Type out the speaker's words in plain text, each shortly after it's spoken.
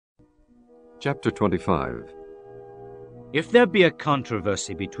Chapter 25. If there be a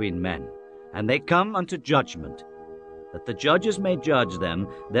controversy between men, and they come unto judgment, that the judges may judge them,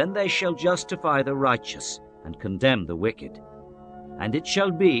 then they shall justify the righteous, and condemn the wicked. And it shall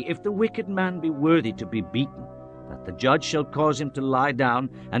be, if the wicked man be worthy to be beaten, that the judge shall cause him to lie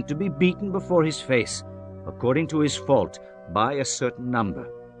down, and to be beaten before his face, according to his fault, by a certain number.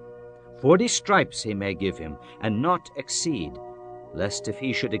 40 stripes he may give him, and not exceed, lest if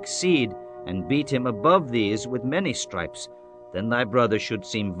he should exceed, and beat him above these with many stripes, then thy brother should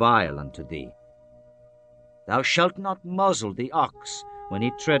seem vile unto thee. Thou shalt not muzzle the ox when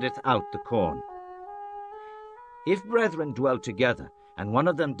he treadeth out the corn. If brethren dwell together, and one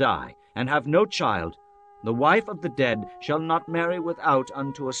of them die, and have no child, the wife of the dead shall not marry without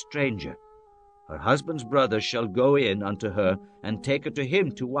unto a stranger. Her husband's brother shall go in unto her, and take her to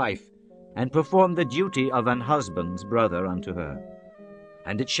him to wife, and perform the duty of an husband's brother unto her.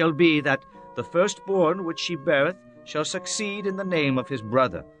 And it shall be that the firstborn which she beareth shall succeed in the name of his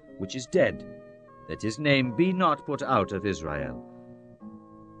brother, which is dead, that his name be not put out of Israel.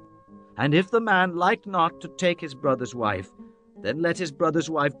 And if the man like not to take his brother's wife, then let his brother's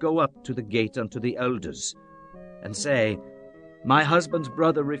wife go up to the gate unto the elders, and say, My husband's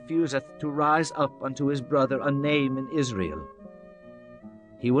brother refuseth to rise up unto his brother a name in Israel.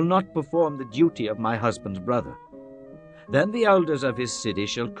 He will not perform the duty of my husband's brother. Then the elders of his city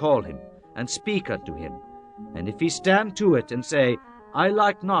shall call him, and speak unto him. And if he stand to it, and say, I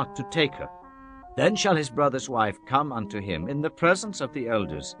like not to take her, then shall his brother's wife come unto him in the presence of the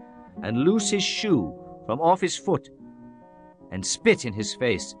elders, and loose his shoe from off his foot, and spit in his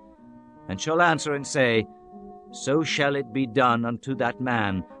face, and shall answer and say, So shall it be done unto that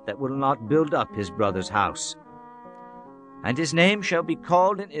man that will not build up his brother's house. And his name shall be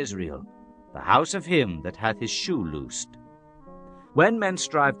called in Israel, the house of him that hath his shoe loosed. When men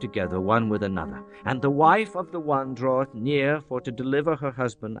strive together one with another, and the wife of the one draweth near for to deliver her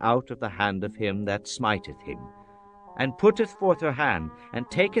husband out of the hand of him that smiteth him, and putteth forth her hand, and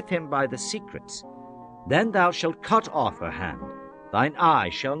taketh him by the secrets, then thou shalt cut off her hand, thine eye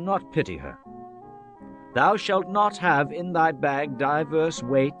shall not pity her. Thou shalt not have in thy bag divers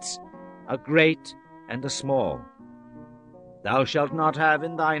weights, a great and a small. Thou shalt not have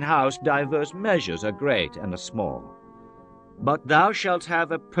in thine house divers measures, a great and a small. But thou shalt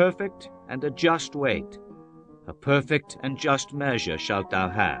have a perfect and a just weight. A perfect and just measure shalt thou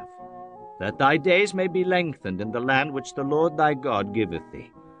have, that thy days may be lengthened in the land which the Lord thy God giveth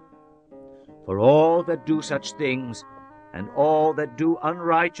thee. For all that do such things, and all that do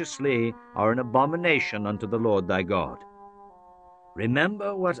unrighteously, are an abomination unto the Lord thy God.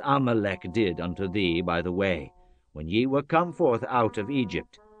 Remember what Amalek did unto thee by the way, when ye were come forth out of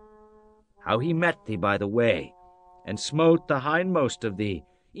Egypt, how he met thee by the way, and smote the hindmost of thee,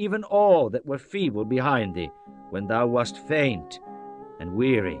 even all that were feeble behind thee, when thou wast faint and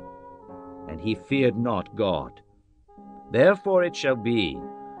weary, and he feared not God. Therefore it shall be,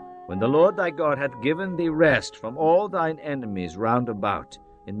 when the Lord thy God hath given thee rest from all thine enemies round about,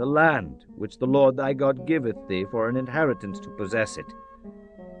 in the land which the Lord thy God giveth thee for an inheritance to possess it,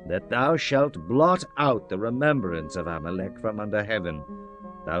 that thou shalt blot out the remembrance of Amalek from under heaven,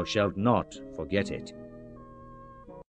 thou shalt not forget it.